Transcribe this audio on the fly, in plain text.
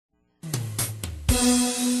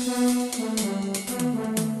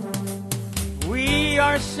We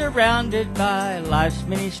are surrounded by life's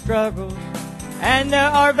many struggles, and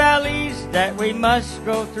there are valleys that we must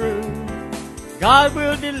go through. God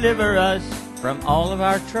will deliver us from all of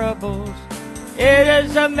our troubles. It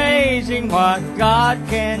is amazing what God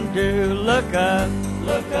can do. Look up,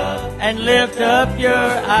 and lift up your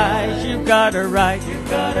eyes. You've got a right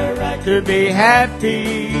to be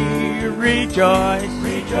happy. Rejoice,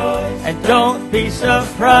 and don't be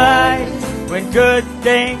surprised when good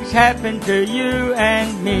things happen to you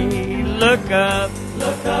and me. Look up,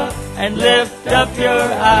 and lift up your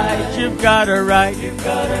eyes. You've got a right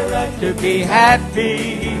to be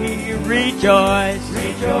happy. Rejoice,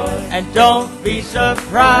 and don't be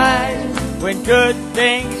surprised when good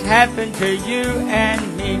things happen to you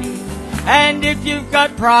and me. And if you've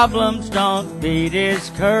got problems, don't be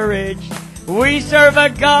discouraged. We serve a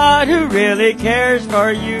God who really cares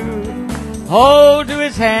for you. Hold to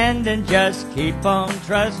His hand and just keep on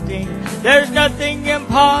trusting. There's nothing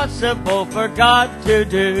impossible for God to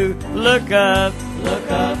do. Look up,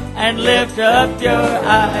 and lift up your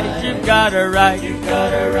eyes. You've got a right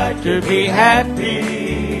to be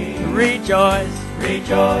happy. Rejoice,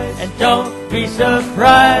 and don't be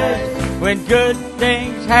surprised when good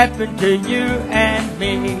things happen to you and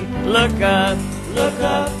me. Look up,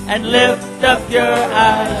 and lift up your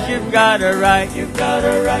eyes. You've got a right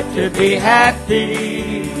to be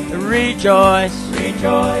happy. Rejoice,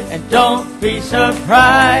 and don't be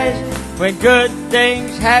surprised when good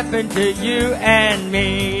things happen to you and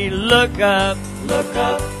me. Look up,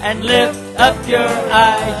 and lift up your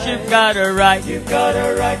eyes. You've got a right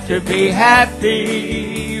to be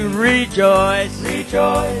happy. Rejoice,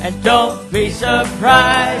 and don't be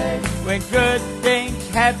surprised when good things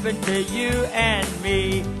happen to you and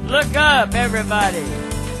me. Look up, everybody.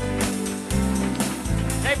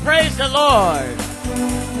 Say, praise the Lord.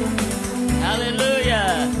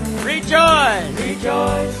 Hallelujah.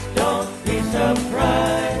 Rejoice, don't be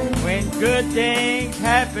surprised when good things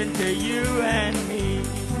happen to you and me.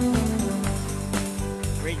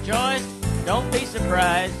 Rejoice, don't be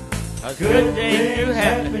surprised, because good things do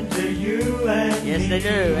happen to you and me. Yes, they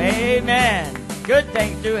do. Amen. Good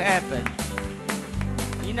things do happen.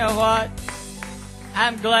 You know what?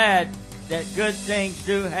 I'm glad that good things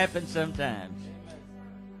do happen sometimes.